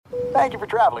Thank you for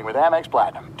traveling with Amex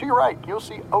Platinum. To your right, you'll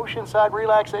see oceanside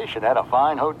relaxation at a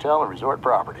fine hotel and resort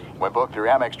property. When booked through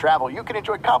Amex Travel, you can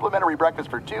enjoy complimentary breakfast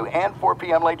for 2 and 4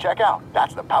 p.m. late checkout.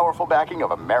 That's the powerful backing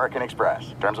of American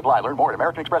Express. Terms apply. Learn more at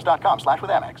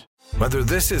americanexpress.com/withAmex. Whether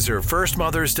this is her first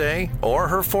Mother's Day or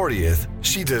her 40th,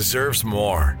 she deserves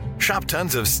more. Shop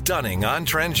tons of stunning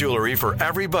on-trend jewelry for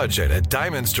every budget at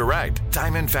Diamonds Direct.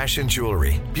 Diamond fashion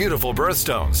jewelry, beautiful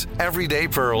birthstones, everyday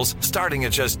pearls starting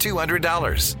at just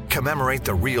 $200. Commemorate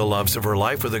the real loves of her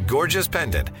life with a gorgeous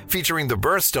pendant featuring the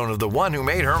birthstone of the one who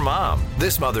made her mom.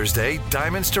 This Mother's Day,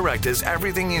 Diamonds Direct is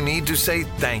everything you need to say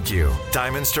thank you.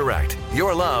 Diamonds Direct.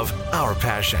 Your love, our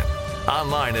passion.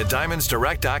 Online at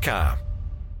diamondsdirect.com.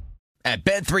 At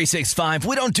Bet365,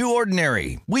 we don't do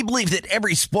ordinary. We believe that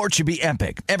every sport should be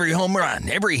epic. Every home run,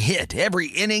 every hit, every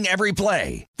inning, every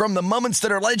play. From the moments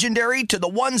that are legendary to the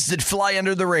ones that fly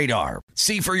under the radar.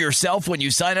 See for yourself when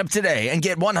you sign up today and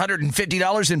get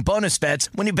 $150 in bonus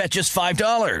bets when you bet just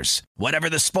 $5. Whatever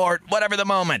the sport, whatever the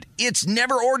moment, it's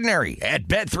never ordinary at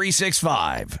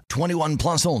Bet365. 21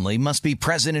 plus only. Must be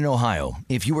present in Ohio.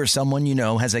 If you or someone you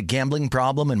know has a gambling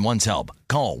problem and wants help,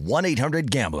 call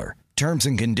 1-800-GAMBLER. Terms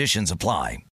and conditions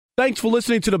apply. Thanks for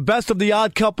listening to the Best of the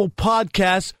Odd Couple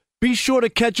podcast. Be sure to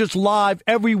catch us live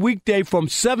every weekday from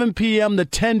 7 p.m. to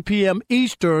 10 p.m.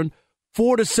 Eastern,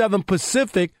 4 to 7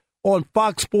 Pacific on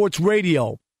Fox Sports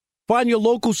Radio. Find your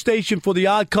local station for the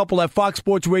Odd Couple at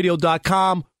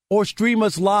foxsportsradio.com or stream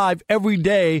us live every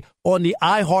day on the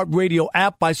iHeartRadio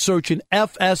app by searching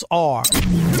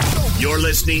FSR. You're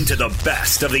listening to the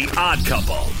Best of the Odd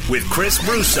Couple with Chris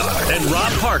Broussard and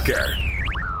Rob Parker.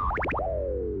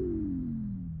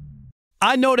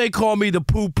 I know they call me the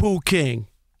poo-poo king.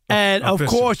 And, of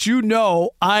course, you know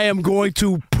I am going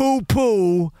to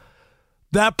poo-poo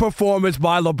that performance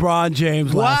by LeBron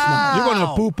James last night. You're going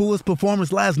to poo-poo his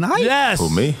performance last night? Yes. Who,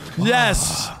 me?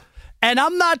 Yes. And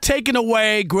I'm not taking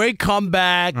away great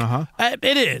comeback.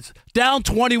 It is. Down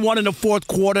 21 in the fourth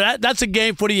quarter. That's a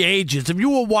game for the ages. If you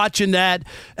were watching that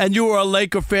and you were a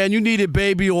Laker fan, you needed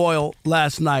baby oil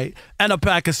last night and a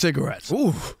pack of cigarettes.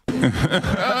 Ooh. It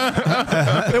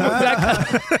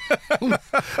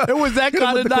was that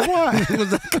kind of night.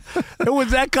 It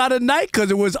was that kind of night because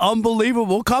it was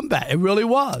unbelievable comeback. It really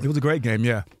was. It was a great game,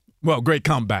 yeah. Well, great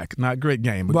comeback. Not great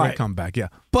game, but great comeback, yeah.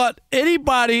 But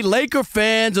anybody, Laker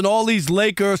fans and all these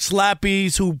Laker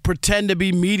slappies who pretend to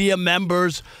be media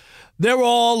members, they're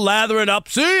all lathering up.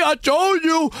 See, I told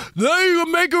you, they're going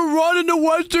to make a run in the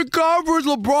Western Conference.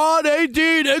 LeBron, AD,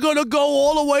 they're going to go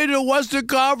all the way to the Western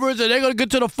Conference, and they're going to get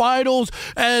to the finals,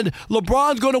 and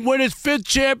LeBron's going to win his 5th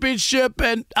championship,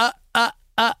 and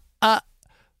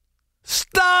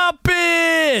stop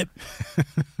it!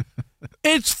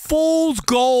 It's fool's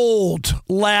gold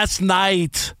last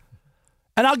night.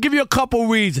 And I'll give you a couple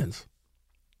reasons.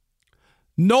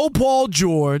 No Paul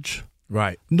George.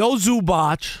 Right. No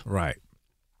Zubac. Right.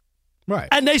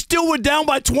 And they still were down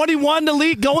by 21 to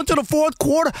lead going to the fourth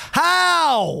quarter.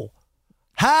 How?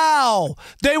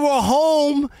 They were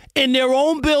home in their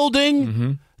own building.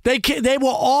 Mm-hmm. They were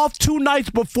off 2 nights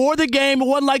before the game. It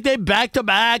wasn't like they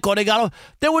back-to-back or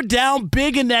they were down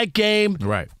big in that game.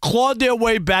 Right. Clawed their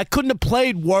way back. Couldn't have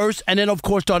played worse. And then, of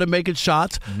course, started making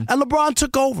shots. Mm-hmm. And LeBron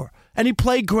took over. And he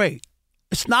played great.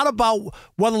 It's not about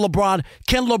whether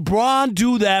can LeBron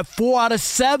do that 4 out of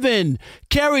 7?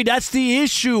 Kerry, that's the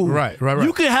issue. Right.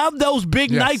 You can have those big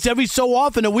nights every so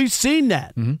often, and we've seen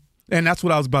that. Mm-hmm. And that's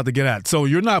what I was about to get at. So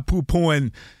you're not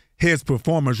poo-pooing his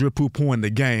performance, you're poo-pooing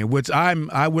the game, which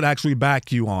I would actually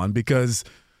back you on because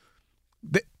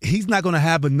he's not going to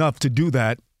have enough to do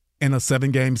that in a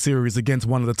 7-game series against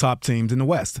one of the top teams in the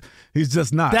West. He's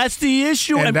just not. That's the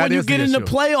issue. And when you get in the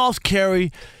playoffs,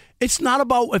 Kerry, it's not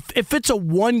about if it's a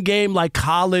 1 game like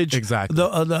college, exactly.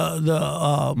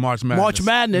 the March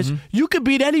Madness, mm-hmm. you could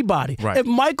beat anybody. Right. If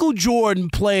Michael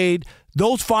Jordan played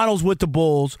those finals with the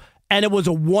Bulls and it was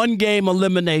a 1-game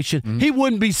elimination, mm-hmm. he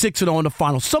wouldn't be 6-0 in the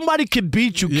finals. Somebody could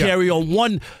beat you, Kerry, in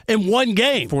one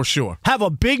game. For sure. Have a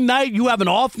big night, you have an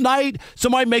off night,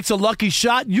 somebody makes a lucky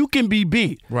shot, you can be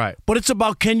beat. Right. But it's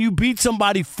about can you beat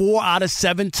somebody 4 out of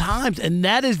 7 times, and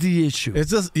that is the issue.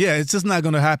 It's just not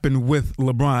going to happen with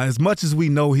LeBron. As much as we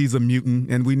know he's a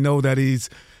mutant and we know that he's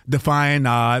defying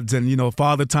odds and,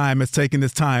 Father Time has taken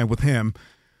his time with him,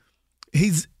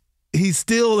 he's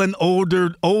still an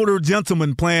older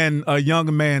gentleman playing a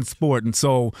young man's sport. And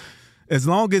so as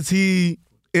long as he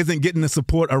isn't getting the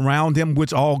support around him,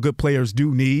 which all good players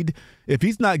do need, if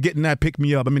he's not getting that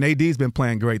pick-me-up, AD's been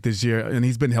playing great this year, and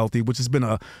he's been healthy, which has been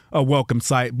a welcome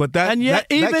sight. But that, and yet,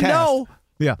 that even cast, though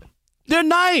They're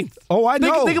ninth. Oh, I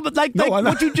know. Think about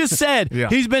what you just said. Yeah.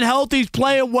 He's been healthy. He's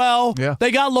playing well. Yeah.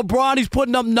 They got LeBron. He's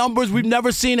putting up numbers we've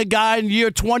never seen a guy in year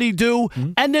 22,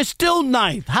 and they're still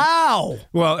ninth. How?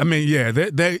 Well, I mean, yeah,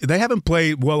 they haven't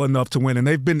played well enough to win, and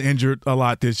they've been injured a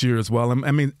lot this year as well.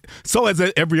 I mean, so has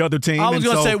every other team. I was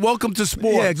going to say, welcome to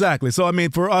sports. Yeah, exactly. So, I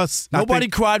mean, for us, nobody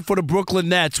cried for the Brooklyn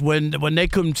Nets when they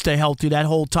couldn't stay healthy that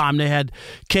whole time. They had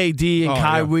KD and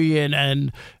Kyrie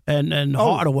and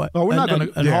Hardaway. Oh, we're not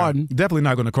going to Harden. Definitely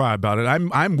not going to cry about it.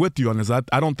 I'm with you on this.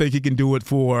 I don't think he can do it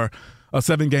for a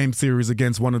 7-game series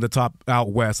against one of the top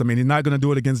out west. I mean, he's not going to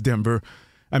do it against Denver.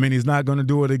 I mean, he's not going to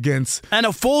do it against and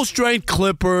a full-strength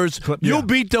Clippers. You'll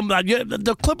beat them.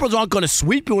 The Clippers aren't going to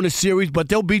sweep you in a series, but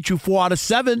they'll beat you 4 out of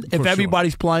 7 if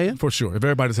everybody's playing. For sure, if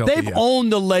everybody's healthy. They've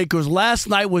owned the Lakers. Last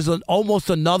night was almost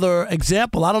another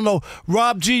example. I don't know,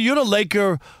 Rob G. You're the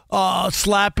Laker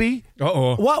slappy.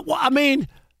 What I mean.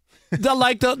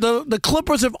 The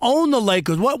Clippers have owned the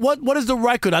Lakers. What is the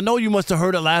record? I know you must have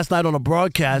heard it last night on a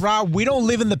broadcast. Rob, we don't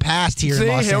live in the past here in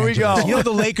Los here Angeles. We go. You know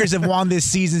the Lakers have won this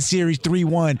season series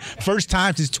 3-1. First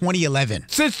time since 2011.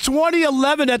 Since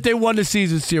 2011 that they won the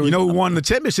season series. You know who won the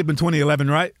championship in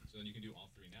 2011, right?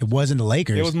 It wasn't the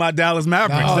Lakers. It was my Dallas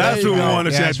Mavericks. That's who won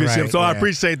the championship. Right. So I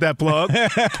appreciate that plug.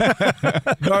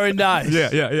 Very nice.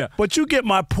 Yeah. But you get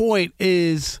my point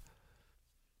is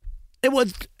it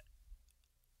was –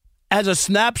 as a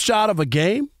snapshot of a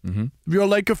game, if you're a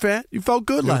Laker fan, you felt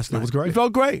good last night. It was great. You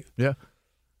felt great. Yeah.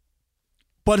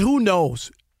 But who knows?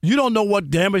 You don't know what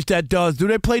damage that does. Do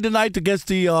they play tonight against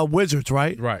the Wizards,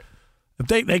 right? Right. If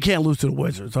they can't lose to the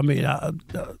Wizards. I mean,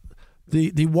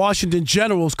 the Washington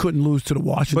Generals couldn't lose to the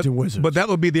Washington Wizards. But that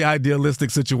would be the idealistic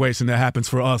situation that happens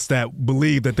for us that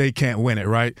believe that they can't win it,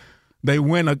 right? They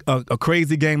win a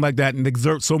crazy game like that and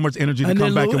exert so much energy to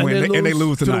come back and win, and they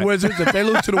lose tonight. To the Wizards. If they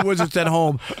lose to the Wizards at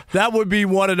home, that would be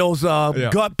one of those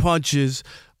gut punches.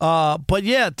 But,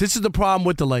 yeah, this is the problem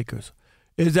with the Lakers,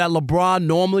 is that LeBron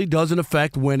normally doesn't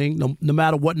affect winning no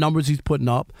matter what numbers he's putting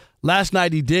up. Last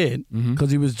night he did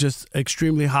because he was just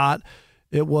extremely hot.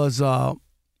 It was, like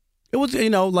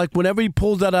whenever he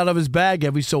pulls that out of his bag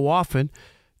every so often,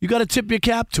 you got to tip your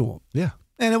cap to him. Yeah.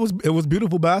 And it was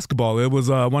beautiful basketball. It was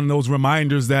one of those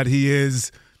reminders that he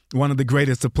is one of the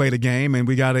greatest to play the game, and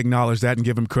we got to acknowledge that and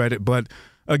give him credit. But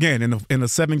again, in a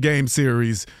 7-game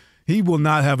series, he will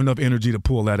not have enough energy to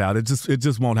pull that out. It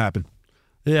just won't happen.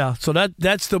 Yeah. So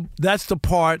that's the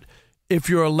part. If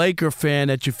you're a Laker fan,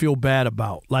 that you feel bad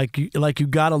about, like you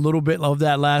got a little bit of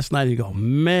that last night, and you go,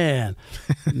 man,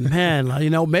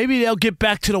 maybe they'll get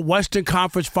back to the Western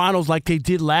Conference Finals like they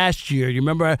did last year. You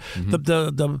remember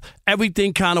the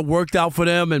everything kind of worked out for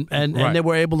them, and they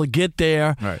were able to get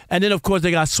there, and then of course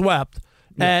they got swept.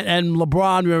 Yeah. And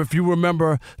LeBron, if you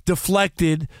remember,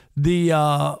 deflected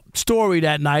the story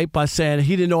that night by saying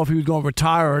he didn't know if he was going to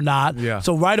retire or not. Yeah.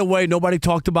 So right away, nobody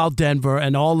talked about Denver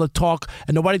and all the talk,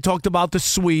 and nobody talked about the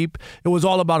sweep. It was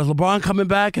all about, is LeBron coming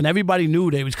back? And everybody knew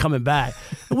that he was coming back.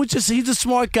 It was just, he's a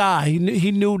smart guy.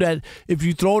 He knew that if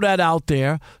you throw that out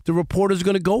there, the reporter's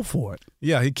going to go for it.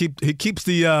 Yeah, he keeps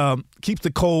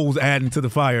the coals adding to the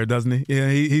fire, doesn't he? Yeah,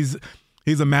 he's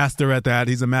a master at that.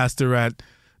 He's a master at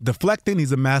deflecting.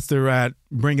 He's a master at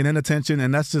bringing in attention,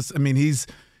 and that's just, I mean, he's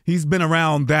been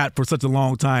around that for such a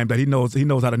long time that he knows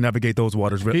how to navigate those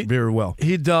waters very well.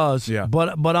 He does. Yeah.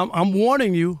 But I'm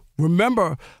warning you.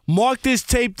 Remember, mark this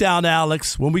tape down,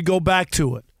 Alex, when we go back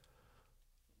to it.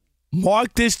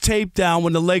 Mark this tape down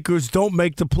when the Lakers don't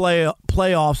make the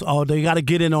playoffs. Oh, they got to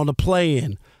get in on the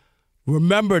play-in.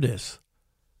 Remember this.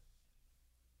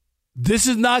 This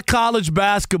is not college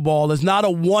basketball. It's not a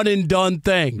one-and-done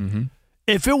thing. Mm-hmm.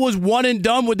 If it was one and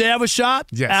done, would they have a shot?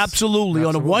 Yes. Absolutely.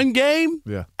 On a one game?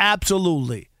 Yeah.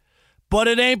 Absolutely. But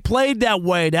it ain't played that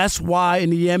way. That's why in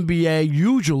the NBA,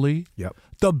 usually,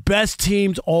 the best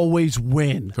teams always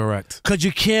win. Correct. Because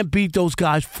you can't beat those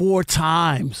guys 4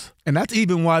 times. And that's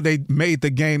even why they made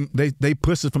the game, they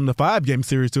pushed it from the 5-game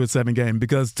series to a 7-game,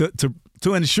 because to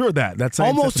ensure that's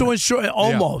almost to ensure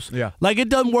almost. Yeah. Like it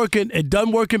doesn't work in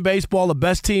baseball. The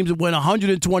best teams win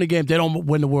 120 games, they don't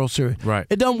win the World Series. Right.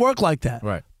 It doesn't work like that.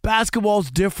 Right. Basketball's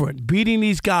different. Beating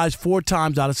these guys 4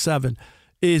 times out of 7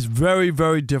 is very,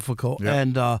 very difficult. Yep.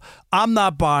 And I'm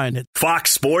not buying it.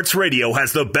 Fox Sports Radio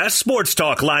has the best sports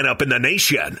talk lineup in the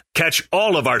nation. Catch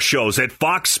all of our shows at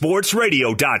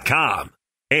foxsportsradio.com.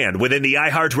 And within the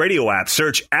iHeartRadio app,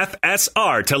 search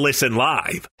FSR to listen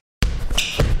live.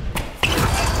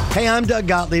 Hey, I'm Doug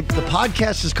Gottlieb. The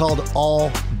podcast is called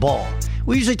All Ball.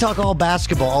 We usually talk all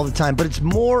basketball all the time, but it's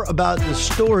more about the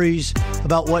stories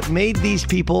about what made these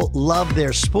people love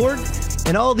their sport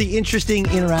and all the interesting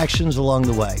interactions along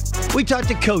the way. We talk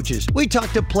to coaches. We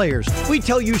talk to players. We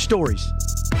tell you stories.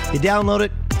 You download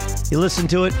it. You listen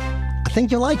to it. I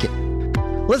think you'll like it.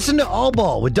 Listen to All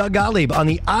Ball with Doug Gottlieb on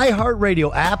the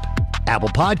iHeartRadio app, Apple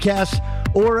Podcasts,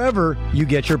 or wherever you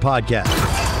get your podcasts.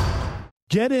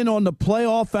 Get in on the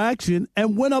playoff action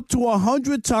and win up to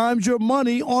 100 times your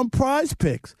money on Prize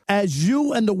Picks as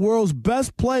you and the world's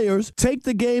best players take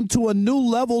the game to a new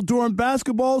level during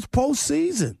basketball's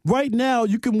postseason. Right now,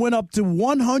 you can win up to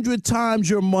 100 times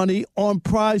your money on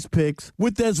Prize Picks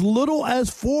with as little as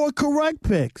 4 correct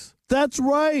picks. That's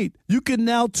right. You can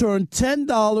now turn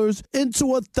 $10 into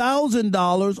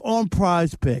 $1,000 on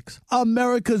Prize Picks,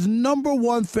 America's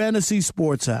 #1 fantasy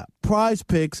sports app. Prize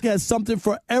Picks has something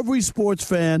for every sports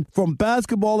fan, from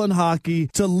basketball and hockey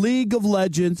to League of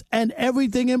Legends and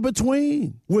everything in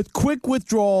between. With quick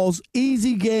withdrawals,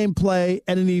 easy gameplay,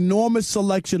 and an enormous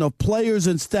selection of players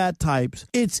and stat types,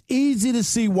 it's easy to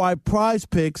see why Prize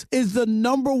Picks is the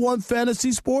 #1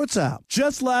 fantasy sports app.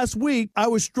 Just last week, I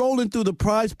was strolling through the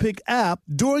Prize Pick app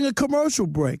during a commercial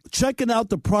break, checking out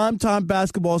the primetime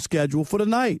basketball schedule for the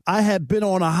night. I had been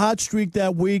on a hot streak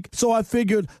that week, so I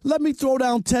figured, let me throw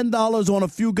down $10 on a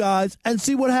few guys and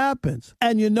see what happens.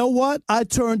 And you know what? I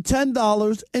turned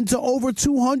 $10 into over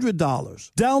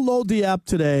 $200. Download the app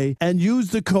today and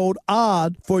use the code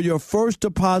ODD for your first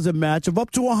deposit match of up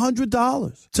to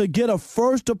 $100. To get a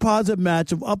first deposit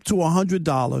match of up to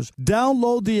 $100,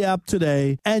 download the app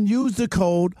today and use the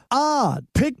code ODD.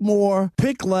 Pick more,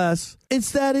 pick less.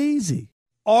 It's that easy.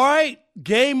 All right,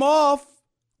 game off.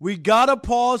 We got to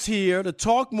pause here to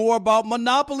talk more about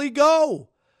Monopoly Go.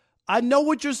 I know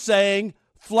what you're saying.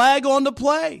 Flag on the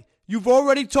play. You've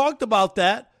already talked about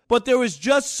that, but there is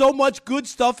just so much good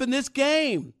stuff in this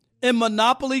game. In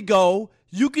Monopoly Go,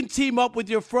 you can team up with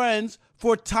your friends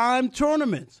for timed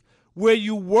tournaments where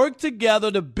you work together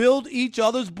to build each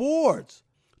other's boards.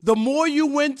 The more you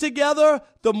win together,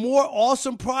 the more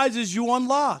awesome prizes you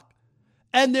unlock.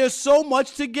 And there's so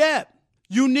much to get.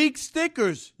 Unique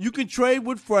stickers you can trade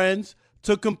with friends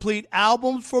to complete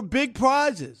albums for big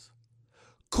prizes.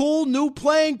 Cool new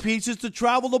playing pieces to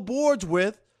travel the boards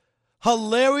with.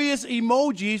 Hilarious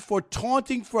emojis for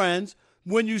taunting friends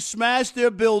when you smash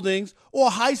their buildings or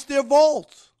heist their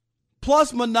vaults.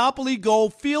 Plus, Monopoly Go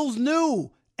feels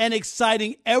new and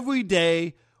exciting every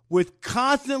day with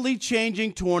constantly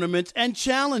changing tournaments and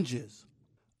challenges.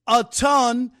 A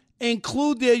ton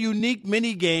include their unique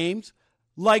mini games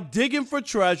like digging for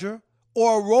treasure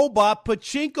or a robot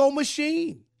pachinko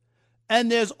machine. And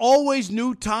there's always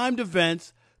new timed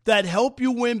events that help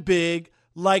you win big,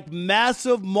 like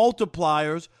massive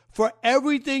multipliers for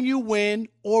everything you win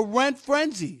or rent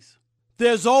frenzies.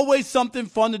 There's always something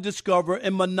fun to discover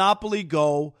in Monopoly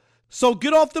Go, so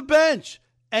get off the bench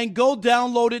and go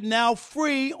download it now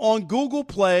free on Google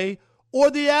Play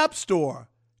or the App Store.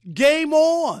 Game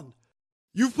on!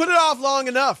 You've put it off long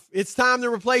enough. It's time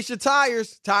to replace your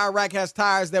tires. Tire Rack has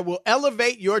tires that will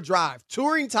elevate your drive.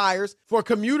 Touring tires for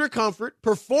commuter comfort,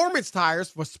 performance tires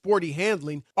for sporty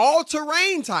handling,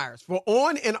 all-terrain tires for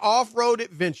on- and off-road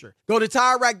adventure. Go to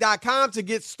TireRack.com to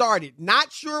get started.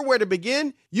 Not sure where to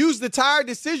begin? Use the Tire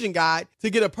Decision Guide to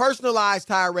get a personalized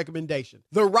tire recommendation.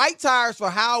 The right tires for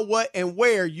how, what, and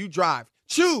where you drive.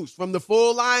 Choose from the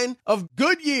full line of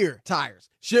Goodyear tires.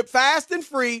 Ship fast and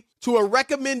free to a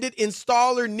recommended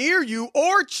installer near you,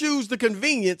 or choose the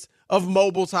convenience of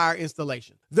mobile tire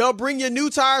installation. They'll bring your new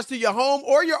tires to your home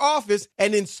or your office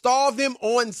and install them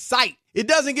on site. It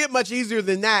doesn't get much easier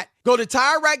than that. Go to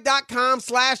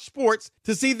TireRack.com/sports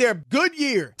to see their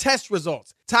Goodyear test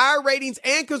results, tire ratings,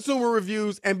 and consumer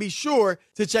reviews, and be sure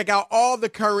to check out all the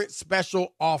current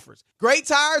special offers. Great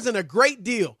tires and a great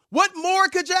deal. What more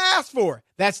could you ask for?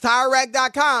 That's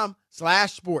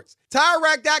TireRack.com/sports.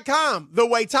 TireRack.com, the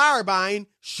way tire buying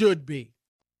should be.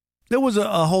 There was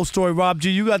a whole story, Rob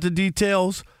G. You got the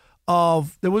details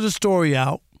of, there was a story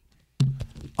out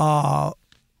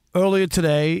earlier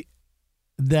today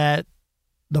that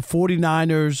the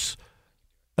 49ers,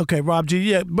 okay, Rob G,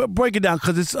 yeah, break it down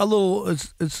because it's a little,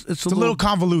 it's a little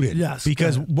convoluted. Yes.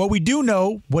 Because what we do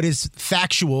know, what is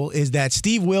factual, is that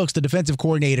Steve Wilks, the defensive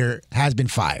coordinator, has been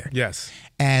fired. Yes.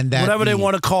 And that whatever they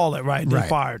want to call it, right? They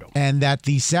fired him. And that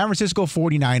the San Francisco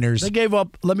 49ers, they gave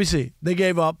up, let me see, they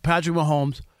gave up Patrick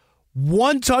Mahomes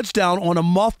one touchdown on a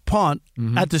muff punt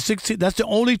at the 16th. That's the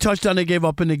only touchdown they gave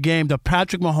up in the game to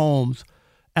Patrick Mahomes,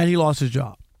 and he lost his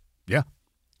job. Yeah.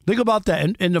 Think about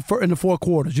that in the four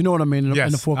quarters. You know what I mean?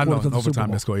 In the four quarters of the Super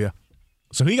Bowl. Score, yeah.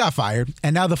 So he got fired,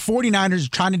 and now the 49ers are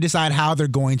trying to decide how they're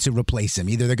going to replace him.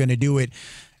 Either they're going to do it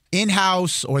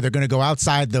in-house or they're going to go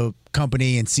outside the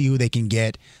company and see who they can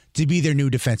get to be their new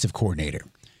defensive coordinator.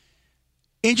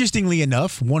 Interestingly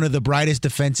enough, one of the brightest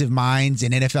defensive minds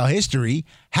in NFL history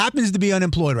happens to be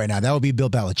unemployed right now. That would be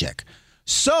Bill Belichick.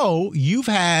 So you've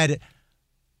had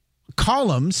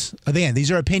columns, again, these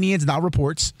are opinions, not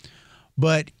reports,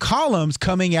 but columns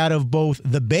coming out of both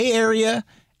the Bay Area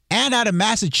and out of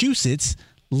Massachusetts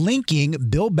linking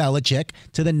Bill Belichick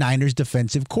to the Niners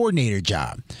defensive coordinator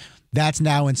job. That's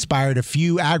now inspired a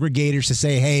few aggregators to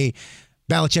say, hey,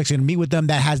 Belichick's going to meet with them.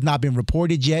 That has not been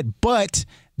reported yet, but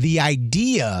the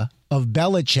idea of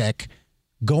Belichick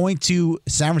going to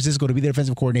San Francisco to be the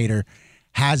defensive coordinator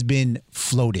has been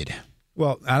floated.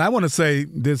 Well, and I want to say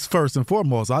this first and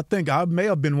foremost. I think I may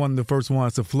have been one of the first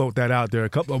ones to float that out there a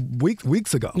couple of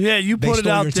weeks ago. Yeah, you put it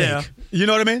out there. You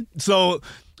know what I mean? So,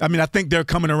 I mean, I think they're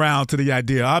coming around to the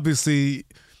idea. Obviously,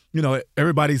 you know,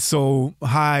 everybody's so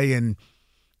high and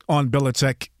on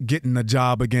Belichick getting a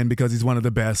job again because he's one of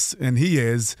the best, and he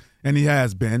is, and he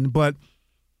has been. But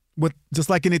with just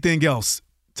like anything else,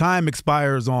 time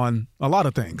expires on a lot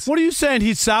of things. What are you saying?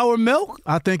 He's sour milk?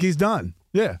 I think he's done.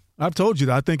 Yeah, I've told you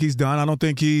that. I think he's done. I don't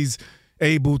think he's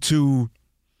able to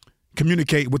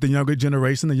communicate with the younger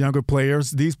generation, the younger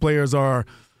players. These players are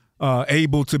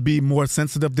able to be more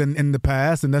sensitive than in the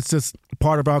past, and that's just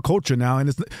part of our culture now.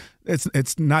 And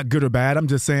it's not good or bad. I'm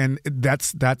just saying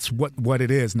that's what it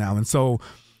is now. And so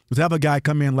to have a guy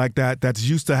come in like that, that's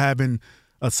used to having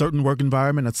a certain work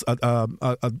environment,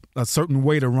 a certain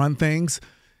way to run things,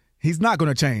 he's not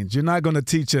going to change. You're not going to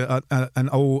teach an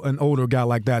older guy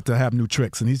like that to have new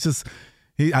tricks. And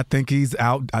I think he's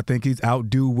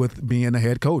outdue with being a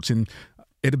head coach. And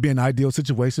it'd be an ideal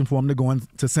situation for him to go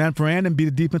into San Fran and be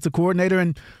the defensive coordinator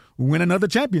and win another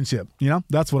championship. You know,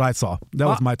 that's what I saw. That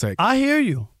was my take. I hear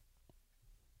you.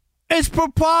 It's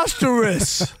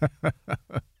preposterous.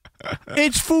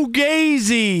 It's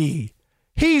fugazi.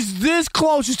 He's this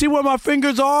close. You see where my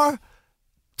fingers are?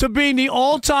 To being the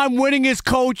all-time winningest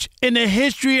coach in the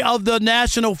history of the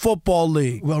National Football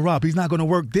League. Well, Rob, he's not going to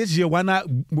work this year. Why not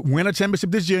win a championship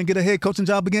this year and get a head coaching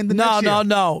job again the next year?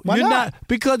 No. Why not?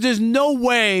 Because there's no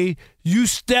way you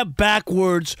step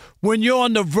backwards when you're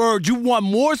on the verge. You won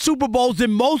more Super Bowls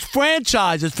than most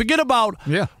franchises. Forget about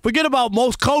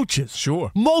most coaches.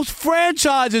 Sure. Most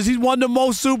franchises, he's won the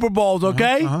most Super Bowls,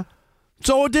 okay?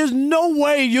 So there's no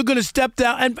way you're going to step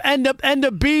down and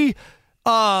to be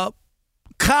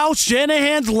Kyle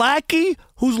Shanahan's lackey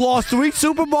who's lost 3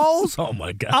 Super Bowls. Oh,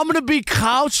 my God. I'm going to be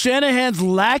Kyle Shanahan's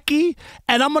lackey,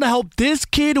 and I'm going to help this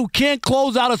kid who can't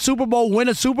close out a Super Bowl win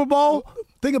a Super Bowl?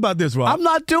 Think about this, Rob. I'm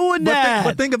not doing that.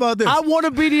 But think about this. I want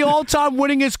to be the all-time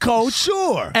winningest coach.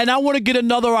 Sure. And I want to get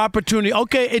another opportunity.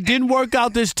 Okay, it didn't work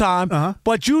out this time,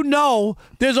 but you know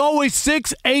there's always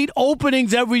 6, 8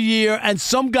 openings every year, and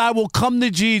some guy will come to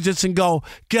Jesus and go,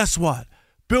 guess what?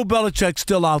 Bill Belichick's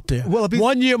still out there. Well,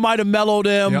 one year might have mellowed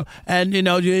him, and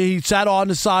he sat on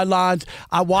the sidelines.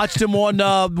 I watched him on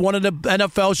one of the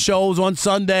NFL shows on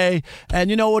Sunday, and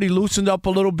you know what? He loosened up a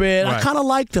little bit. Right. I kind of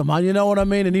liked him. You know what I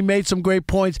mean? And he made some great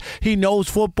points. He knows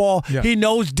football. Yeah. He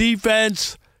knows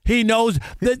defense. He knows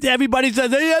that everybody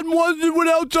says they hadn't won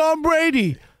without Tom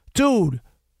Brady. Dude,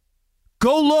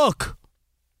 go look.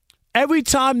 Every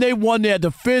time they won, they had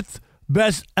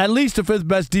at least the 5th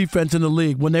best defense in the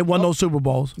league when they won those Super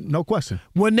Bowls. No question.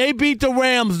 When they beat the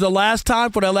Rams the last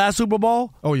time for their last Super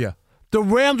Bowl, the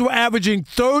Rams were averaging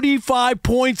 35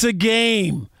 points a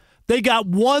game. They got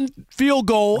one field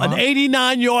goal, an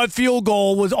 89-yard field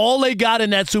goal was all they got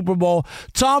in that Super Bowl.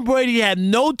 Tom Brady had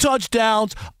no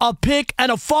touchdowns, a pick, and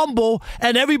a fumble,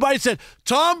 and everybody said,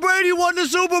 Tom Brady won the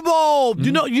Super Bowl.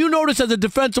 Mm-hmm. You notice as a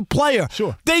defensive player,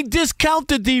 sure, they discount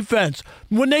the defense.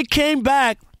 When they came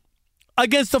back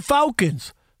against the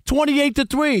Falcons,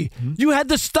 28-3. You had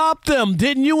to stop them,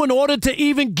 didn't you, in order to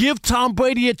even give Tom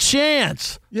Brady a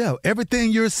chance? Yeah,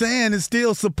 everything you're saying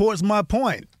still supports my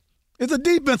point. It's a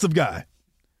defensive guy.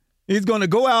 He's going to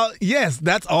go out. Yes,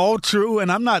 that's all true,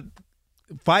 and I'm not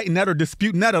fighting that or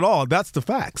disputing that at all. That's the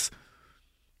facts.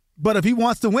 But if he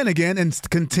wants to win again and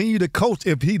continue to coach,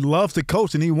 if he loves to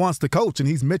coach and he wants to coach and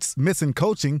he's missing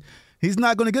coaching, he's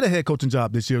not going to get a head coaching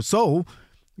job this year. So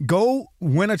go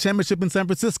win a championship in San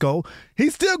Francisco.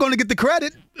 He's still going to get the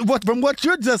credit from what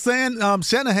you're just saying.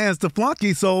 Shanahan's the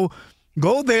flunky, so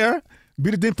go there,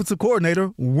 be the defensive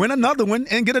coordinator, win another one,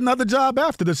 and get another job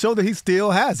after to show that he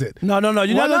still has it. No. You're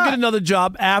not going to get another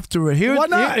job after it. Why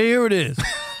not? Here it is.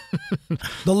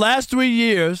 The last 3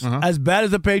 years, as bad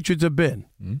as the Patriots have been,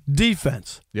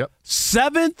 defense.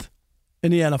 7th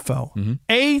in the NFL,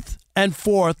 8th and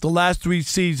 4th the last 3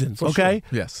 seasons. For okay?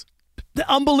 Sure. Yes.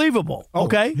 Unbelievable.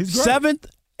 Okay? He's great. 7th,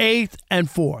 8th, and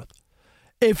 4th.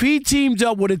 If he teams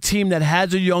up with a team that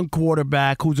has a young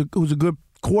quarterback who's a good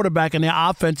quarterback and their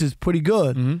offense is pretty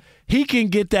good, he can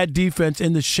get that defense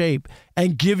into shape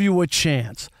and give you a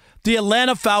chance. The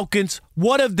Atlanta Falcons,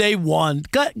 what have they won?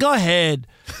 Go ahead.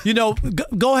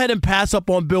 Go ahead and pass up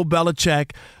on Bill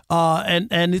Belichick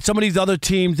and some of these other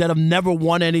teams that have never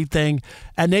won anything,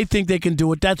 and they think they can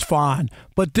do it. That's fine.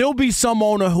 But there'll be some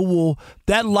owner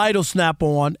that light will snap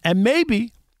on, and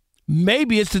maybe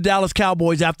it's the Dallas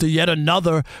Cowboys after yet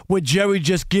another where Jerry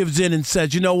just gives in and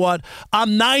says, you know what,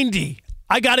 I'm 90.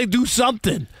 I got to do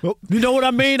something. You know what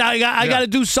I mean? I got to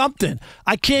do something.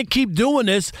 I can't keep doing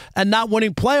this and not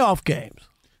winning playoff games.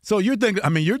 So you're thinking,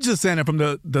 you're just saying it from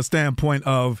the standpoint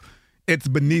of it's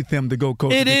beneath him to go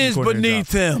coach. It is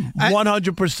beneath him,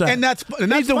 100%. And that's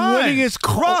He's the fine. winningest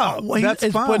coach. That's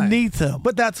it's fine. beneath him.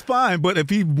 But that's fine. But if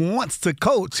he wants to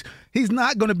coach, he's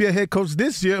not going to be a head coach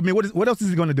this year. What else is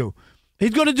he going to do? He's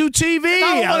going to do TV.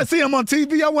 I don't want to see him on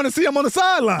TV. I want to see him on the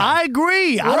sideline. I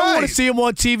agree. I don't want to see him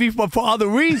on TV for other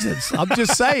reasons. I'm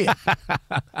just saying.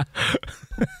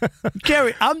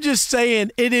 Kerry, I'm just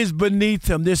saying it is beneath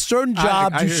him. There's certain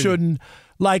jobs you shouldn't.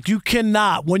 Like you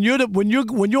cannot when you're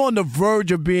on the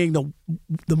verge of being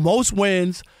the most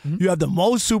wins, you have the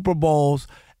most Super Bowls,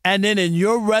 and then in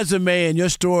your resume and your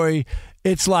story,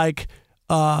 it's like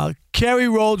Kerry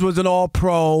Rhodes was an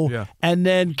All-Pro, and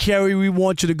then Kerry, we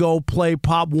want you to go play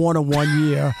Pop Warner 1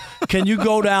 year. Can you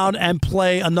go down and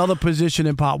play another position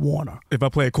in Pop Warner? If I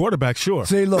play a quarterback, sure.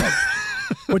 See, look,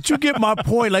 but you get my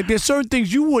point. Like there's certain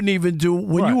things you wouldn't even do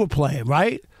when you were playing,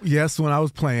 right? Yes, when I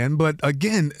was playing, but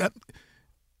again.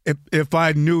 If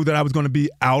I knew that I was going to be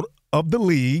out of the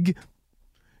league,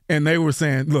 and they were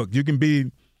saying, "Look, you can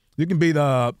be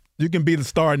the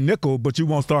star nickel, but you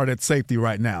won't start at safety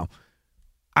right now,"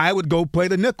 I would go play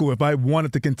the nickel if I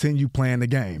wanted to continue playing the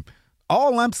game.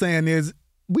 All I'm saying is,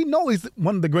 we know he's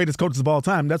one of the greatest coaches of all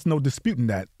time. That's no disputing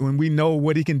that. When we know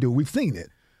what he can do, we've seen it.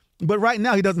 But right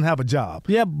now, he doesn't have a job.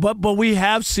 Yeah, but we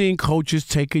have seen coaches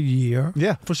take a year.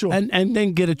 Yeah, for sure. And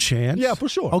then get a chance. Yeah, for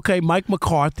sure. Okay, Mike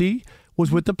McCarthy was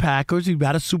with the Packers. He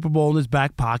got a Super Bowl in his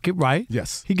back pocket, right?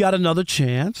 Yes. He got another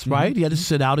chance, right? He had to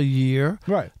sit out a year.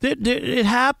 Right. It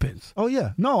happens. Oh,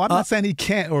 yeah. No, I'm not saying he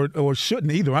can't or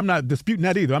shouldn't either. I'm not disputing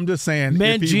that either. I'm just saying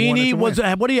Mangini what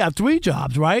do you have, 3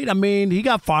 jobs, right? He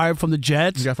got fired from the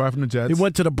Jets. He got fired from the Jets. He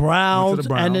went to the Browns.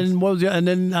 And then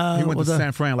he went to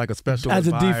San Fran like a special as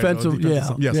a defensive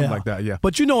something like that, yeah.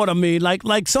 But you know what I mean?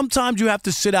 Like sometimes you have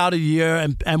to sit out a year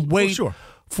and wait. For sure.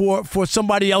 For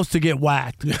somebody else to get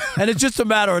whacked. And it's just a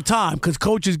matter of time because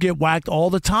coaches get whacked all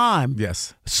the time.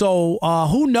 Yes. So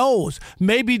who knows?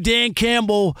 Maybe Dan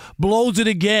Campbell blows it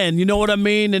again, you know what I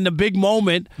mean, in the big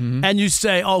moment, and you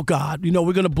say, oh, God,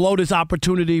 we're going to blow this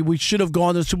opportunity. We should have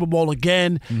gone to the Super Bowl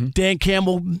again. Dan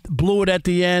Campbell blew it at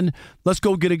the end. Let's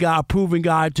go get a proven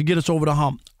guy to get us over the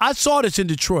hump. I saw this in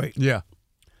Detroit. Yeah.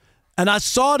 And I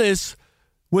saw this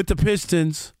with the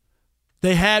Pistons.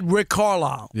 They had Rick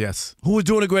Carlisle. Yes. Who was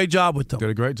doing a great job with them.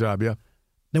 Did a great job, yeah.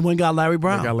 They went and got Larry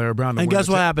Brown. They got Larry Brown. And guess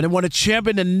what happened? They won a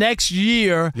champion the next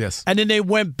year. Yes. And then they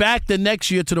went back the next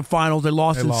year to the finals. They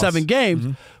lost in 7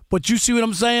 games. But you see what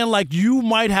I'm saying? Like, you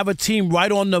might have a team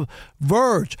right on the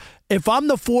verge. If I'm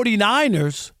the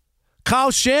 49ers,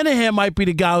 Kyle Shanahan might be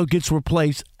the guy who gets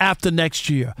replaced after next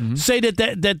year. Say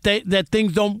that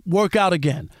things don't work out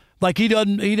again. Like he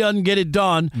doesn't get it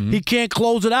done. He can't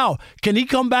close it out. Can he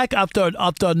come back after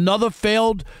another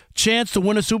failed chance to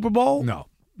win a Super Bowl? No,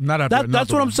 not after another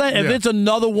That's what I'm saying. Yeah. If it's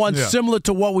another one similar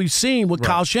to what we've seen with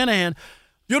Kyle Shanahan,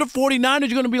 you're the 49ers. You're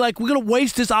going to be like, we're going to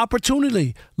waste this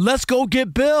opportunity. Let's go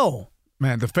get Bill.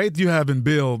 Man, the faith you have in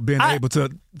Bill being able to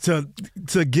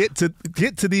get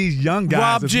to these young guys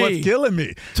Rob is G. what's killing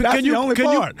me. That's the only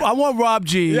part. I want Rob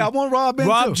G. Yeah, I want Rob in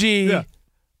Rob too. G. Yeah.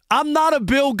 I'm not a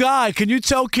Bill guy. Can you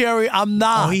tell Kerry I'm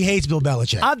not? Oh, he hates Bill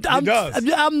Belichick. He does.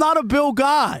 I'm not a Bill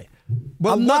guy.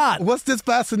 But I'm not. What's this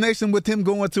fascination with him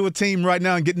going to a team right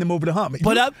now and getting them over the hump?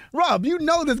 Rob, you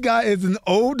know this guy is an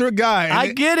older guy.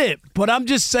 I get it, but I'm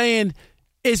just saying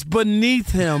it's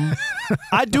beneath him.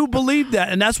 I do believe that,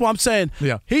 and that's why I'm saying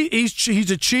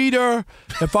he's a cheater.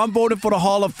 If I'm voting for the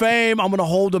Hall of Fame, I'm going to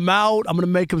hold him out. I'm going to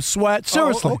make him sweat.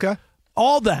 Seriously. Oh, okay.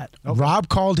 All that. Okay. Rob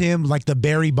called him like the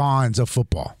Barry Bonds of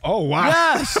football. Oh, wow.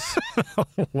 Yes.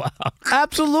 Wow.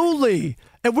 Absolutely.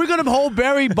 If we're going to hold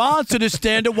Barry Bonds to this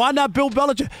standard, why not Bill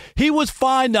Belichick? He was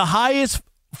fined the highest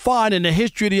fine in the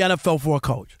history of the NFL for a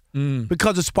coach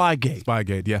because of Spygate.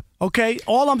 Spygate, yeah. Okay?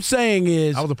 All I'm saying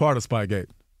is... I was a part of Spygate.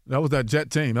 That was that Jet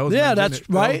team. That's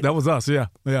right. That was us, yeah.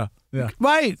 Yeah.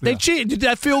 Right. They cheated. Did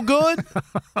that feel good?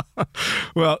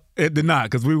 Well, it did not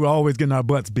because we were always getting our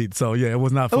butts beat. So, yeah, it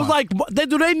was not fun. It was like,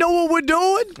 do they know what we're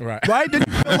doing? Right. Did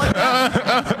you feel like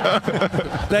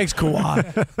that? Thanks,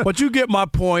 Kawhi. But you get my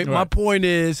point. Right. My point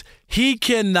is he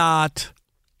cannot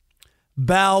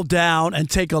bow down and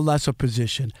take a lesser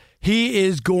position. He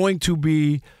is going to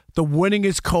be the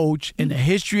winningest coach in the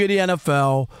history of the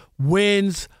NFL,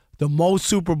 wins the most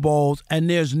Super Bowls, and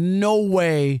there's no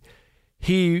way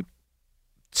he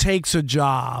takes a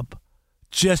job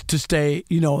just to stay,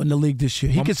 in the league this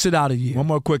year. He could sit out a year. One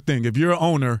more quick thing. If you're an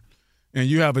owner and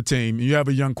you have a team, you have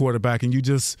a young quarterback, and you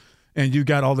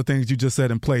got all the things you just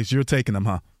said in place, you're taking them,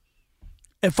 huh?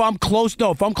 If I'm close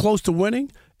to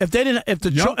winning, if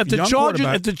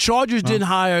the Chargers didn't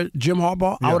hire Jim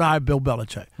Harbaugh, I would hire Bill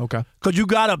Belichick. Okay. Because you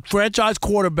got a franchise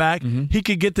quarterback, he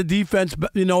could get the defense,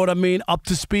 up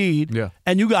to speed. Yeah.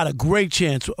 And you got a great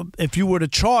chance if you were the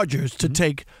Chargers to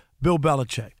take Bill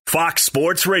Belichick. Fox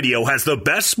Sports Radio has the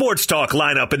best sports talk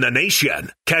lineup in the nation.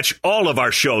 Catch all of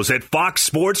our shows at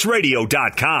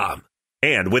foxsportsradio.com.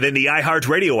 And within the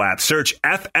iHeartRadio app, search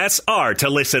FSR to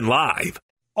listen live.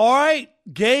 All right,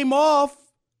 game off.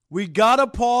 We got to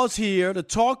pause here to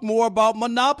talk more about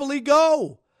Monopoly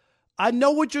Go. I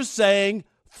know what you're saying.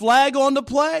 Flag on the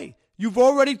play. You've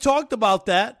already talked about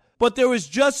that, but there is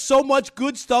just so much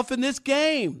good stuff in this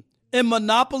game. In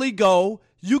Monopoly Go,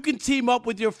 you can team up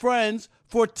with your friends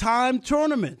for timed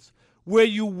tournaments where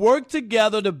you work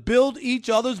together to build each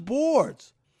other's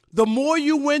boards. The more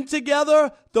you win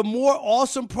together, the more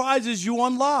awesome prizes you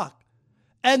unlock.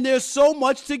 And there's so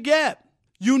much to get.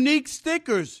 Unique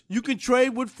stickers you can trade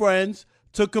with friends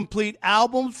to complete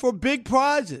albums for big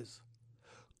prizes.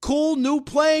 Cool new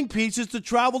playing pieces to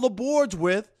travel the boards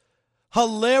with.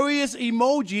 Hilarious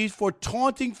emojis for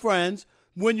taunting friends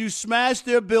when you smash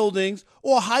their buildings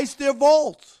or heist their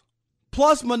vaults.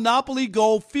 Plus, Monopoly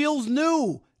Go feels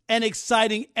new and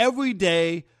exciting every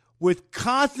day with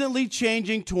constantly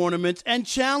changing tournaments and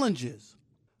challenges.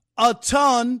 A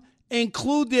ton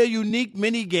include their unique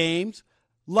mini games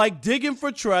like digging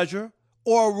for treasure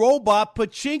or a robot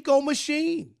pachinko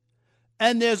machine.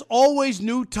 And there's always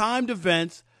new timed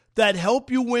events that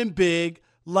help you win big,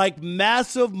 like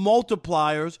massive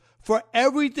multipliers for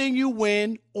everything you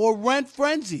win or rent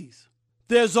frenzies.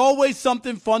 There's always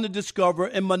something fun to discover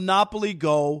in Monopoly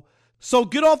Go, so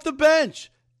get off the bench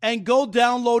and go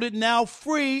download it now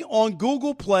free on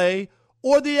Google Play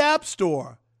or the App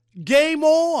Store. Game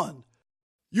on!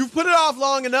 You've put it off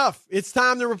long enough. It's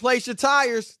time to replace your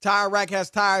tires. Tire Rack has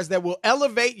tires that will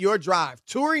elevate your drive.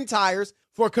 Touring tires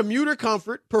for commuter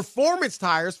comfort, performance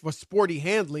tires for sporty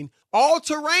handling,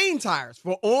 all-terrain tires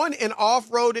for on- and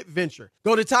off-road adventure.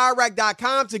 Go to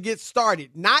TireRack.com to get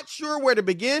started. Not sure where to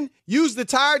begin? Use the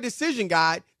Tire Decision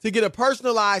Guide to get a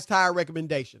personalized tire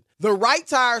recommendation. The right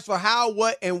tires for how,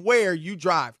 what, and where you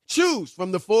drive. Choose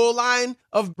from the full line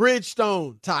of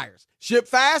Bridgestone tires. Ship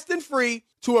fast and free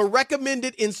to a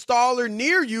recommended installer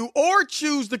near you, or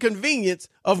choose the convenience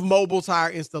of mobile tire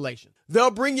installation.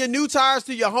 They'll bring your new tires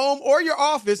to your home or your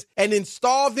office and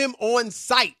install them on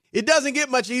site. It doesn't get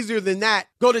much easier than that.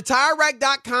 Go to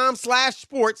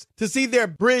TireRack.com/sports to see their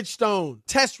Bridgestone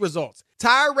test results,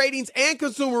 tire ratings, and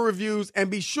consumer reviews, and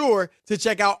be sure to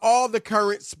check out all the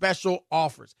current special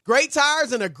offers. Great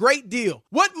tires and a great deal.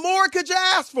 What more could you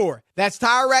ask for? That's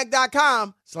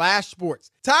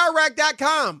TireRack.com/sports.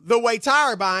 TireRack.com, the way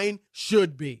tire buying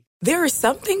should be. There are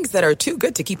some things that are too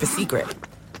good to keep a secret.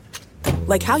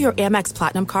 Like how your Amex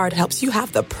Platinum card helps you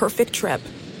have the perfect trip.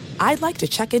 I'd like to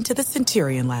check into the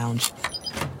Centurion Lounge.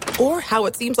 Or how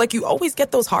it seems like you always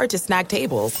get those hard-to-snag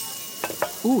tables.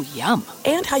 Ooh, yum.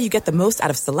 And how you get the most out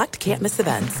of select can't-miss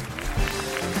events.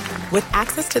 With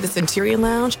access to the Centurion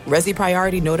Lounge, Resi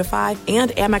Priority Notified, and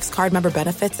Amex card member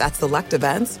benefits at select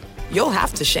events, you'll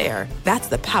have to share. That's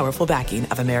the powerful backing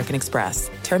of American Express.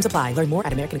 Terms apply. Learn more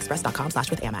at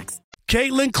americanexpress.com/withAmex.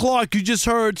 Caitlin Clark, you just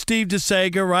heard Steve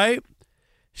DeSager, right?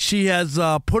 She has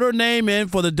put her name in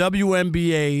for the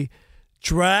WNBA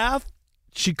draft.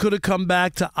 She could have come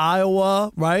back to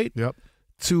Iowa, right? Yep.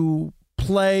 To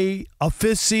play a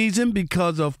fifth season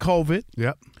because of COVID.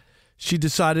 Yep. She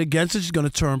decided against it. She's going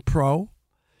to turn pro.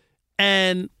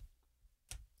 And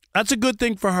that's a good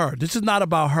thing for her. This is not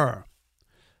about her.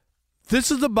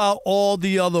 This is about all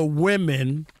the other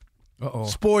women,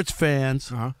 sports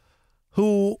fans,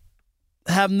 who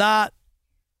have not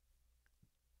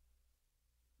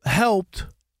helped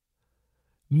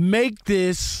make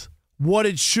this what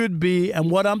it should be,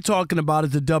 and what I'm talking about is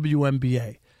the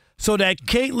WNBA. So that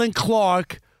Caitlin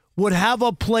Clark would have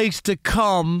a place to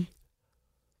come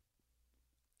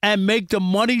and make the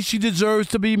money she deserves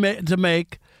to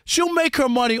make. She'll make her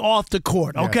money off the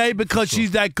court, okay, Yeah, because sure.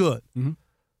 she's that good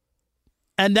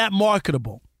and that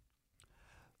marketable.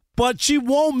 But she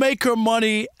won't make her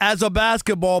money as a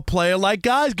basketball player like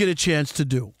guys get a chance to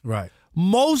do. Right.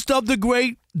 Most of the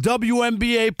great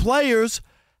WNBA players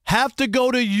have to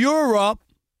go to Europe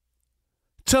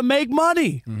to make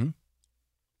money.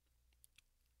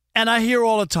 And I hear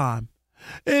all the time,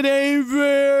 it ain't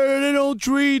fair. They don't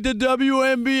treat the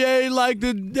WNBA like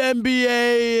the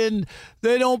NBA, and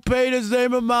they don't pay the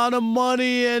same amount of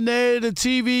money, and the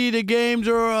TV, the games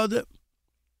are...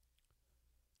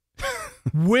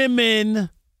 Women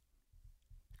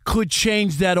could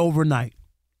change that overnight.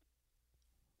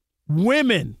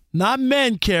 Women, not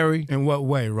men, Kerry. In what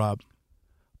way, Rob?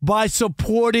 By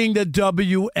supporting the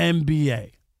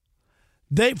WNBA.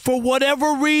 They, for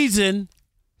whatever reason,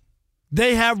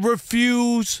 they have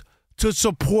refused to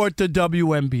support the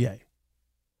WNBA.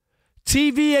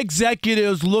 TV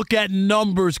executives look at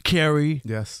numbers, Kerry.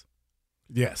 Yes.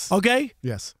 Yes. Okay?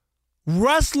 Yes.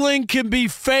 Wrestling can be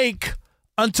fake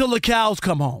until the cows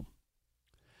come home.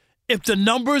 If the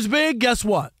number's big, guess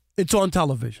what? It's on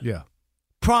television. Yeah.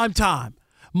 Prime time.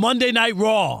 Monday Night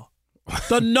Raw.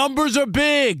 The numbers are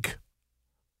big.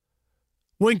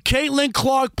 When Caitlin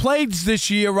Clark played this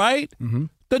year, right?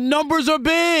 The numbers are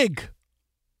big.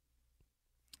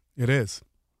 It is.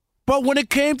 But when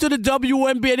it came to the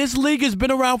WNBA, this league has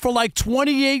been around for like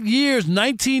 28 years,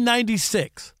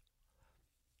 1996.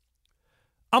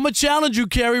 I'm going to challenge you,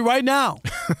 Kerry, right now.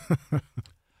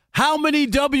 How many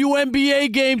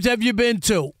WNBA games have you been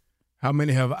to? How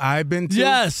many have I been to?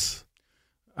 Yes.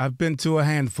 I've been to a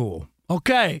handful.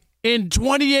 Okay. In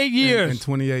 28 years. In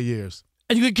 28 years.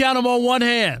 And you can count them on one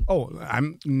hand. Oh,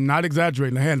 I'm not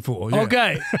exaggerating, a handful. Yeah.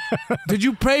 Okay. Did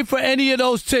you pay for any of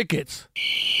those tickets?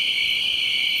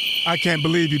 I can't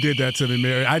believe you did that to me,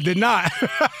 Mary. I did not.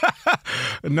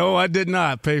 No, I did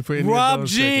not pay for any Rob of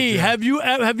those G, tickets.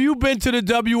 Yeah. have you been to the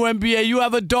WNBA? You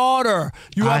have a daughter.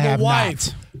 You have a wife.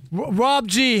 Rob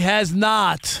G has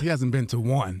not. He hasn't been to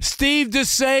one. Steve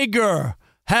DeSager,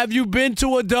 have you been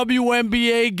to a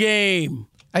WNBA game?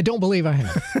 I don't believe I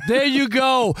have. There you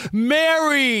go.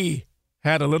 Mary.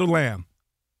 Had a little lamb.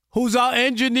 Who's our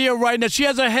engineer right now. She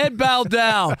has her head bowed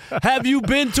down. Have you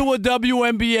been to a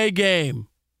WNBA game?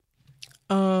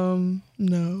 No.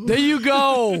 There you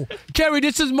go. Kerry,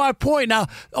 this is my point. Now,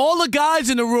 all the guys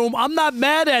in the room, I'm not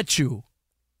mad at you.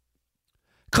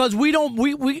 Because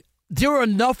there are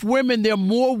enough women. There are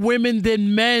more women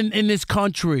than men in this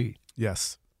country.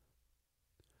 Yes.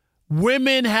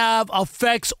 Women have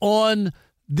effects on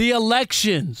the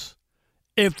elections.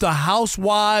 If the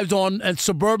housewives and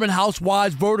suburban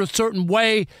housewives vote a certain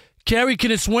way, Kerry,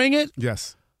 can it swing it?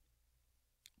 Yes.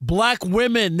 Black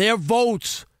women, their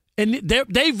votes, and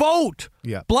they vote.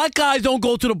 Yeah. Black guys don't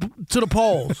go to the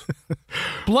polls.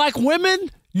 Black women,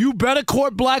 you better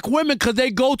court black women because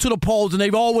they go to the polls and they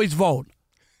always vote.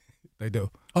 They do.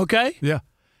 Okay? Yeah.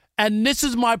 And this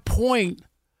is my point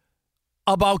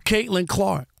about Caitlin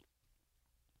Clark.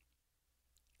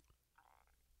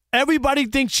 Everybody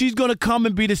thinks she's going to come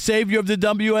and be the savior of the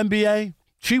WNBA.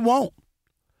 She won't.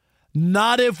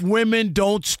 Not if women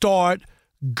don't start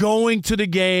going to the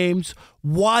games,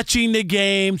 watching the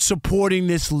games, supporting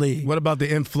this league. What about the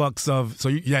influx of? So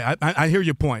I hear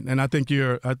your point, and I think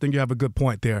you have a good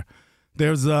point there.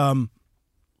 There's I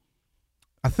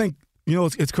think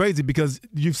it's crazy because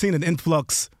you've seen an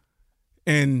influx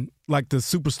in like the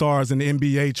superstars in the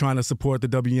NBA trying to support the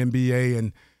WNBA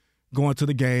and going to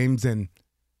the games and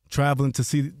traveling to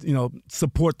see,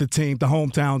 support the team, the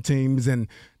hometown teams, and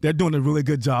they're doing a really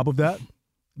good job of that.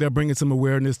 They're bringing some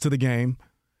awareness to the game.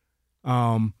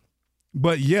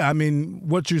 But yeah, I mean,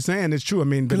 what you're saying is true. I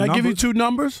mean, can I give you two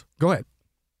numbers? Go ahead.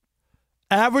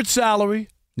 Average salary.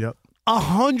 Yep.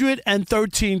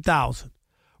 $113,000.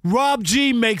 Rob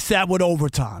G makes that with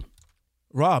overtime.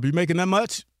 Rob, you making that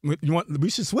much? We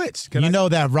should switch.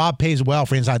 That Rob pays well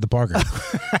for Inside the Parker.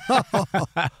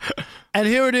 And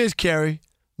here it is, Kerry.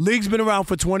 League's been around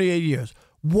for 28 years.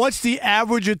 What's the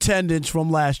average attendance from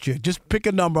last year? Just pick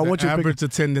a number. I want you to average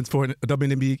attendance for a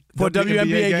WNBA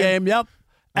game. Yep.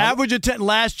 Average attendance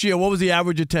last year. What was the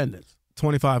average attendance?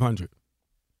 2,500.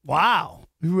 Wow.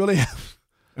 You really have.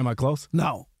 Am I close?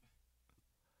 No.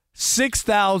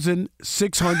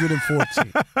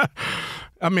 6,614.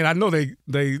 I mean, I know they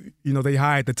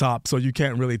high at the top, so you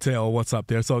can't really tell what's up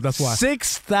there. So that's why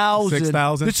 6,000.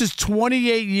 6,000. This is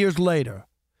 28 years later.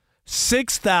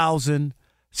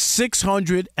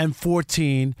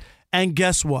 6,614. And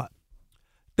guess what?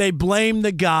 They blame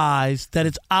the guys that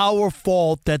it's our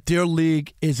fault that their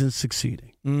league isn't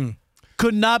succeeding.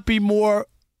 Could not be more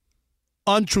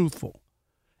untruthful.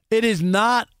 It is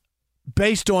not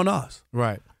based on us.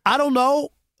 Right. I don't know.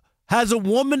 Has a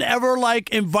woman ever,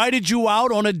 invited you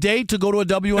out on a date to go to a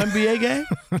WNBA game?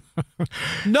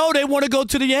 No, they want to go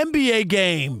to the NBA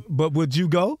game. But would you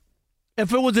go?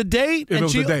 If it was a date? If it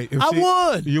was a date.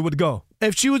 I would. You would go?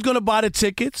 If she was going to buy the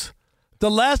tickets.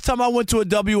 The last time I went to a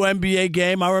WNBA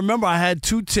game, I remember I had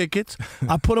 2 tickets.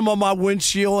 I put them on my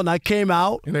windshield, and I came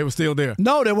out. And they were still there?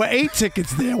 No, there were 8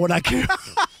 tickets there when I came out.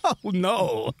 Oh,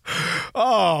 no.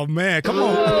 Oh, man. Come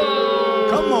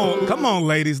on. Come on,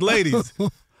 ladies.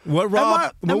 What,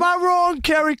 Rob? Am I wrong,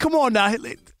 Kerry? Come on now.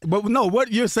 But no,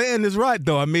 what you're saying is right,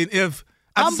 though. I mean,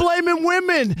 I'm blaming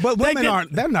women. But women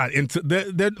they're not into,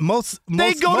 they're most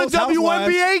they go most to housewives.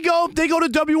 They go to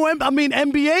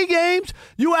NBA games.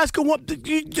 You ask them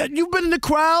you've been in the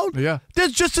crowd. Yeah.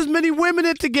 There's just as many women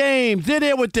at the games. They're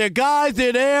there with their guys.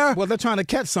 They're there. Well, they're trying to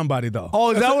catch somebody, though.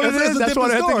 Oh, is that what it is? That's why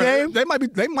they're at the game?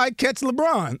 They might catch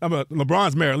LeBron.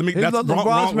 LeBron's married. That's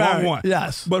LeBron's wrong one.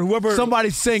 Yes. But whoever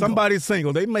somebody's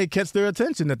single. They may catch their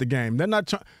attention at the game.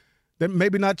 They're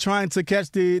maybe not trying to catch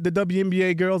the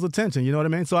WNBA girls' attention. You know what I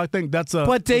mean? So I think there's a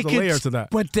layer to that.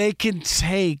 But they can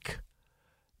take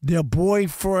their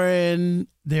boyfriend,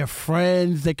 their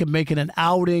friends. They can make it an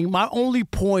outing. My only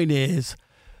point is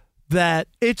that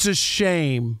it's a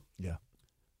shame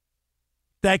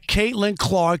that Caitlin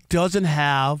Clark doesn't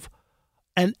have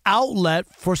an outlet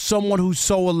for someone who's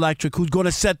so electric, who's going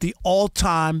to set the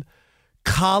all-time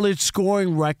college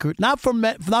scoring record, not for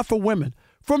women.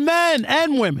 For men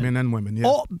and women. Men and women, yeah.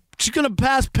 Oh, she's going to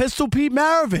pass Pistol Pete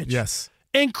Maravich. Yes.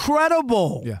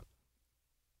 Incredible. Yeah.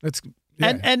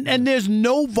 And there's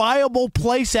no viable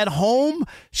place at home.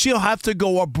 She'll have to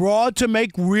go abroad to make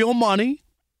real money.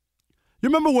 You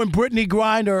remember when Brittany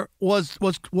Griner was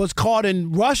caught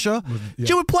in Russia? Yeah.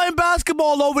 She was playing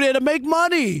basketball over there to make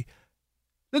money.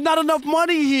 There's not enough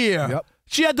money here. Yep.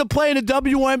 She had to play in the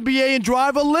WNBA and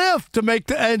drive a Lyft to make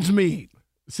the ends meet.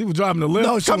 She was driving the Lyft.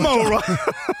 No, come on, Rob.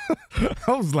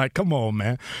 I was like, come on,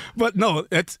 man. But no,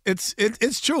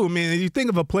 it's true. I mean, you think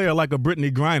of a player like a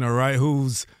Brittany Griner, right?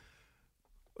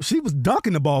 She was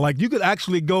dunking the ball. Like, you could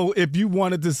actually go if you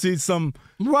wanted to see some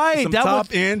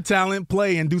top-end talent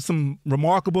play and do some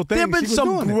remarkable things. There have been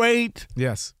some great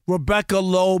Rebecca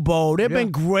Lobo. There have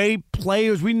been great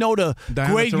players. We know the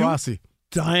great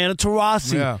Diana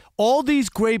Taurasi. Yeah. All these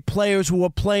great players who are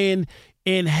playing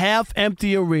in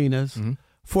half-empty arenas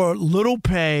for little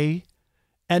pay,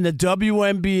 and the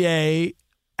WNBA,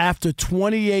 after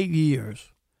 28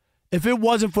 years, if it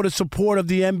wasn't for the support of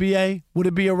the NBA, would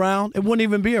it be around? It wouldn't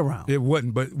even be around. It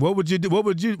wouldn't. But what would you do?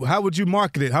 How would you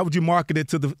market it? How would you market it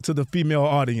to the female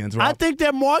audience, Rob? I think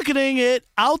they're marketing it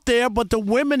out there, but the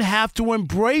women have to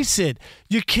embrace it.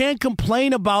 You can't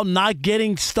complain about not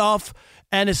getting stuff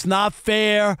and it's not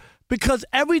fair because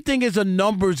everything is a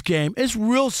numbers game. It's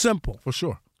real simple. For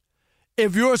sure.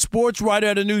 If you're a sports writer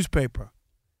at a newspaper,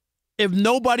 if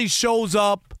nobody shows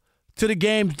up to the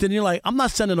games, then you're like, I'm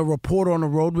not sending a reporter on the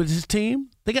road with his team.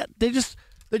 They just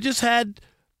had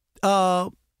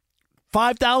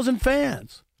 5,000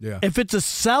 fans. Yeah. If it's a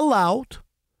sellout,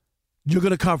 you're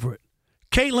gonna cover it.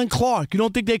 Caitlin Clark, you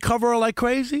don't think they cover her like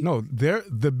crazy? No,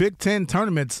 the Big Ten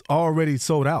tournament's already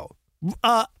sold out.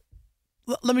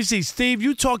 Let me see, Steve.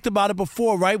 You talked about it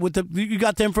before, right? You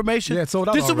got the information. Yeah, it's sold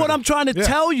out. This already. is what I'm trying to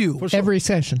tell you. For sure. Every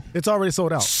session, it's already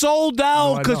sold out. Sold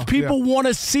out because people want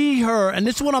to see her, and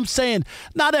this is what I'm saying.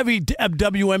 Not every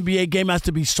WNBA game has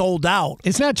to be sold out.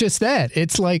 It's not just that.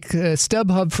 It's like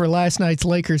StubHub for last night's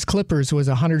Lakers Clippers was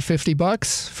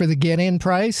 $150 for the get-in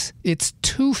price. It's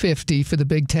 $250 for the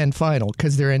Big Ten final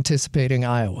because they're anticipating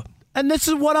Iowa. And this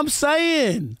is what I'm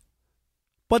saying.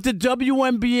 But the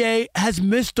WNBA has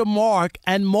missed the mark,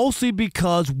 and mostly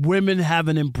because women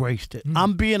haven't embraced it.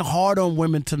 I'm being hard on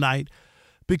women tonight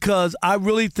because I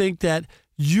really think that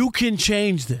you can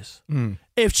change this.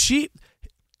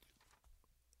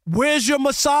 Where's your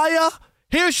Messiah?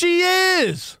 Here she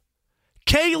is.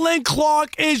 Caitlin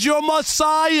Clark is your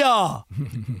Messiah.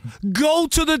 Go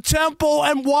to the temple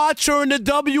and watch her in the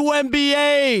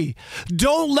WNBA.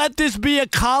 Don't let this be a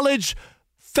college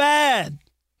fad.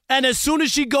 And as soon as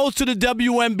she goes to the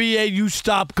WNBA, you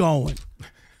stop going.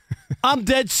 I'm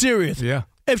dead serious. Yeah.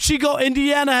 If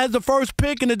Indiana has the first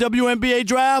pick in the WNBA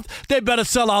draft, they better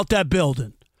sell out that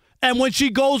building. And when she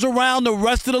goes around the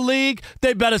rest of the league,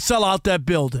 they better sell out that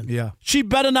building. Yeah. She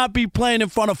better not be playing in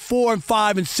front of 4,000 and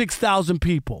 5,000 and 6,000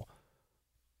 people.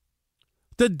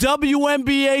 The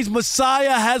WNBA's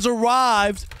Messiah has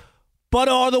arrived, but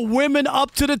are the women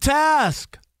up to the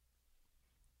task?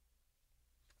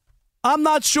 I'm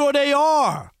not sure they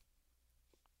are.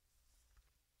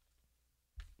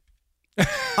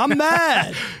 I'm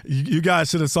mad. You guys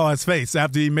should have saw his face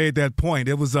after he made that point.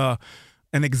 It was an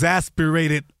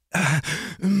exasperated.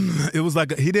 It was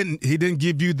like he didn't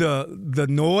give you the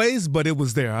noise, but it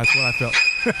was there. That's what I felt.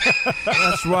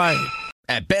 That's right.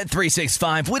 At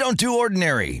Bet365, we don't do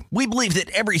ordinary. We believe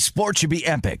that every sport should be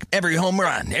epic. Every home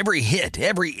run, every hit,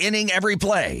 every inning, every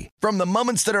play. From the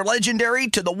moments that are legendary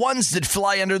to the ones that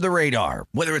fly under the radar.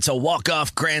 Whether it's a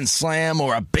walk-off grand slam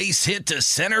or a base hit to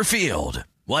center field.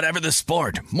 Whatever the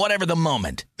sport, whatever the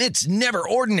moment. It's never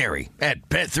ordinary at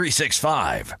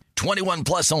Bet365. 21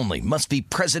 plus only. Must be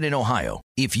present in Ohio.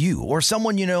 If you or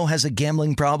someone you know has a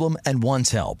gambling problem and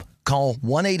wants help, call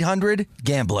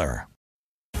 1-800-GAMBLER.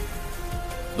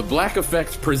 The Black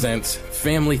Effect presents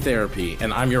Family Therapy,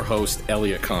 and I'm your host,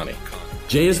 Elliot Connie.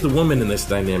 Jay is the woman in this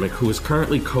dynamic who is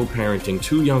currently co-parenting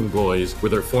 2 young boys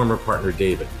with her former partner,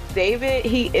 David. David,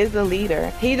 he is a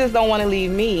leader. He just don't want to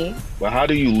leave me. But how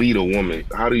do you lead a woman?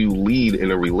 How do you lead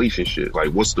in a relationship? Like,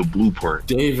 what's the blueprint?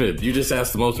 David, you just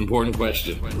asked the most important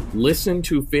question. Listen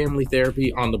to Family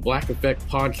Therapy on the Black Effect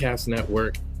Podcast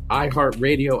Network,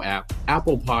 iHeartRadio app,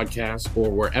 Apple Podcasts, or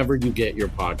wherever you get your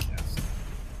podcasts.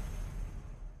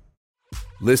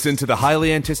 Listen to the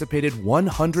highly anticipated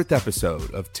 100th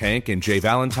episode of Tank and Jay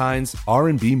Valentine's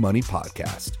R&B Money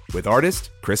Podcast with artist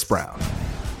Chris Brown.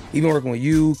 Even working with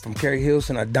you from Carrie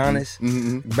Hilson, Adonis,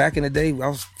 back in the day, I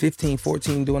was 15,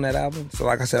 14 doing that album. So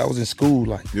like I said, I was in school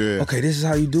like, okay, this is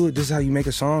how you do it. This is how you make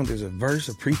a song. There's a verse,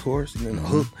 a pre-chorus, and then a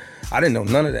hook. I didn't know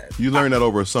none of that. You learned that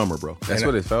over a summer, bro. That's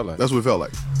what it felt like. That's what it felt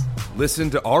like.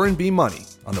 Listen to R&B Money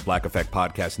on the Black Effect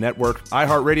Podcast Network,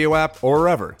 iHeartRadio app, or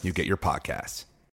wherever you get your podcasts.